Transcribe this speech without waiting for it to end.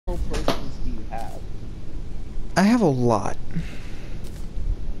I have a lot.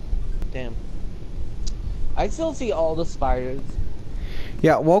 Damn. I still see all the spiders.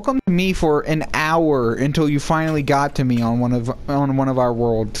 Yeah, welcome to me for an hour until you finally got to me on one of our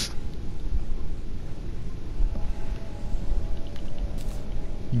worlds.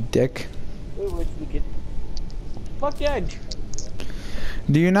 You dick. Wait, we get. Fuck yeah.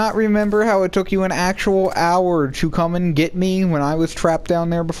 Do you not remember how it took you an actual hour to come and get me when I was trapped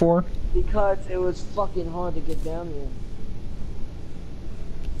down there before? Because it was fucking hard to get down there.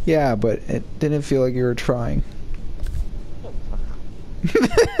 Yeah, but it didn't feel like you were trying. Shut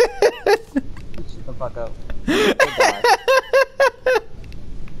the fuck up.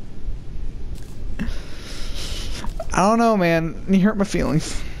 I don't know, man. You hurt my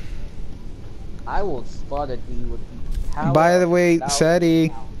feelings. I will spot at you with the power. By the way,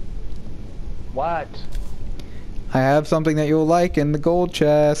 Seti, what? I have something that you'll like in the gold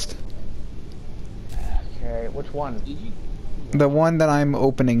chest. Okay, which one? Did you? The one that I'm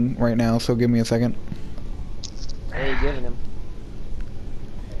opening right now, so give me a second. What are you giving him?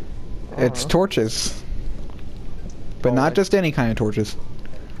 It's torches. But not just any kind of torches.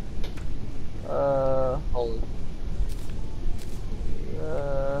 Holy.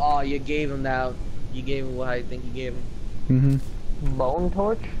 Oh, you gave him that. You gave him what I think you gave him. Mm-hmm. Bone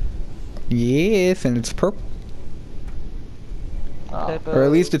torch? Yes, and it's purple. Oh. Or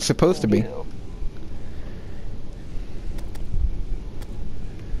at least it's supposed to be.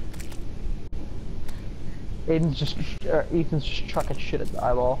 Ethan's just trucking shit at the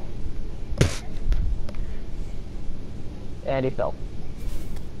eyeball. And he fell.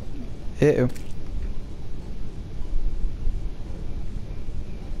 Ew.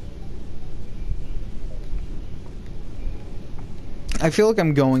 I feel like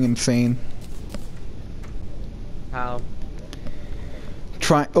I'm going insane. How?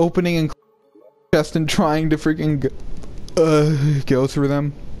 Opening and chest and trying to freaking go through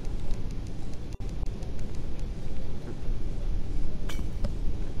them.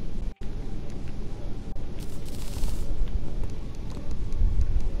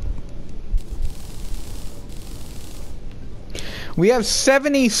 We have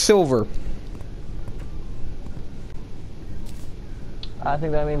 70 silver. I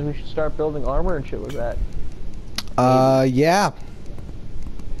think that means we should start building armor and shit with that. Yeah.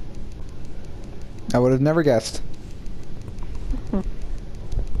 I would have never guessed. Well,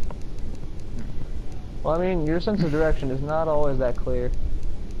 I mean, your sense of direction is not always that clear.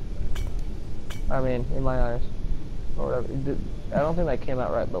 I mean, in my eyes. Or whatever. I don't think that came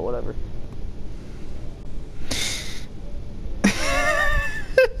out right, but whatever.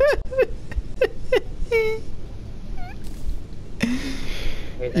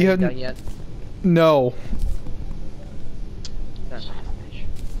 You haven't done yet? No.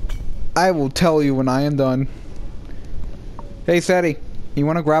 I will tell you when I am done. Hey, Seti, you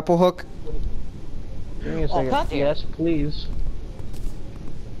want a grapple hook? Give me a second. goddamn. Yes, please.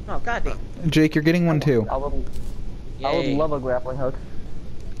 Oh, goddamn. Jake, you're getting one too. I would love a grappling hook.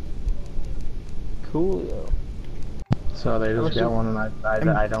 Coolio. So they just get one and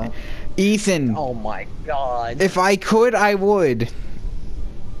I don't. Ethan, Oh my god. if I could, I would.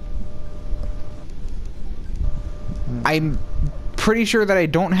 I'm pretty sure that I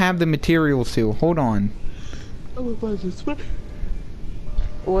don't have the materials to. Hold on.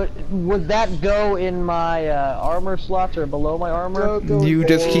 Would that go in my armor slots or below my armor? You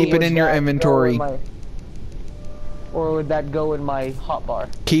just keep it Would in your that go inventory. in my- or would that go in my hotbar?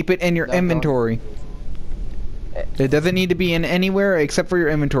 Keep it in your inventory. It doesn't need to be in anywhere except for your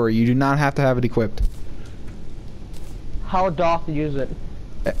inventory. You do not have to have it equipped. How doth use it?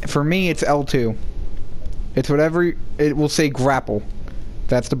 For me, it's L2. It's whatever, it will say grapple.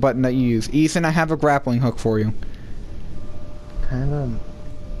 That's the button that you use. Ethan, I have a grappling hook for you. Kinda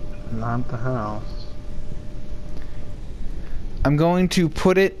not the house. I'm going to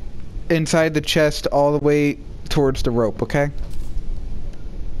put it inside the chest all the way towards the rope, okay?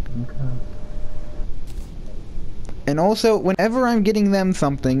 Okay. And also, whenever I'm getting them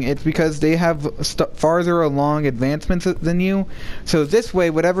something, it's because they have farther along advancements than you. So this way,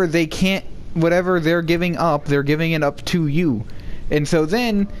 whatever they're giving it up to you. And so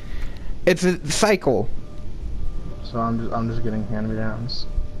then, it's a cycle. So I'm just getting hand-me-downs.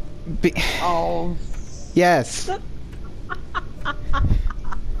 Oh. Yes.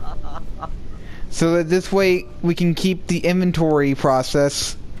 So that this way, we can keep the inventory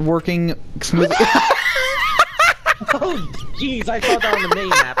process working smoothly. Oh, jeez, I saw that on the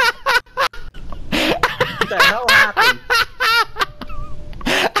mini-map. What the hell happened?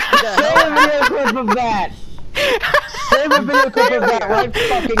 Save a video clip of that! Save a video clip of that right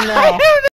fucking now! I